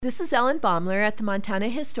This is Ellen Baumler at the Montana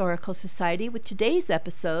Historical Society with today's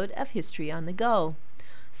episode of History on the Go.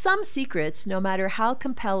 Some secrets, no matter how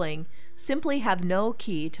compelling, simply have no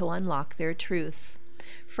key to unlock their truths.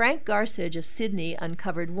 Frank Garsage of Sydney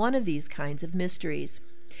uncovered one of these kinds of mysteries.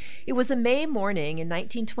 It was a May morning in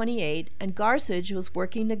 1928, and Garsage was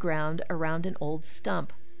working the ground around an old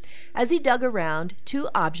stump. As he dug around, two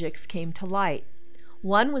objects came to light.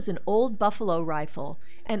 One was an old buffalo rifle,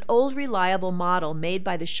 an old reliable model made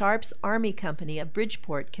by the Sharps Army Company of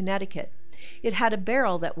Bridgeport, Connecticut. It had a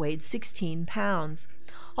barrel that weighed 16 pounds.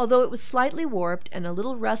 Although it was slightly warped and a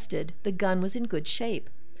little rusted, the gun was in good shape.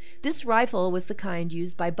 This rifle was the kind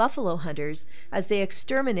used by buffalo hunters as they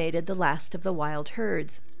exterminated the last of the wild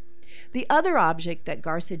herds. The other object that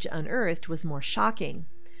Garsage unearthed was more shocking.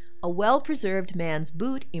 A well-preserved man's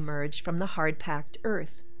boot emerged from the hard-packed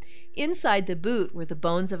earth. Inside the boot were the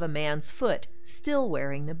bones of a man's foot, still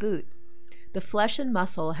wearing the boot. The flesh and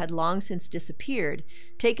muscle had long since disappeared,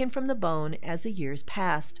 taken from the bone as the years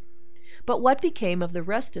passed. But what became of the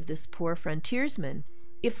rest of this poor frontiersman,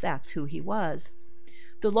 if that's who he was?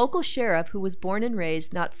 The local sheriff, who was born and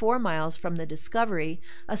raised not 4 miles from the discovery,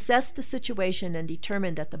 assessed the situation and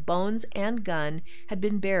determined that the bones and gun had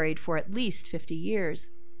been buried for at least 50 years.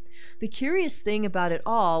 The curious thing about it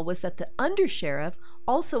all was that the undersheriff,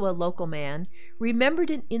 also a local man,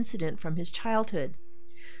 remembered an incident from his childhood.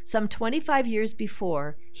 Some 25 years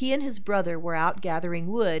before, he and his brother were out gathering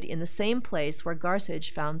wood in the same place where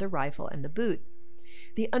Garsage found the rifle and the boot.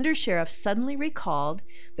 The undersheriff suddenly recalled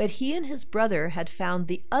that he and his brother had found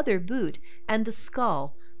the other boot and the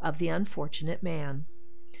skull of the unfortunate man.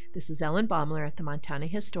 This is Ellen Baumler at the Montana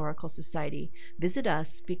Historical Society. Visit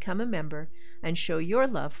us, become a member, and show your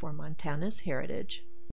love for Montana's heritage.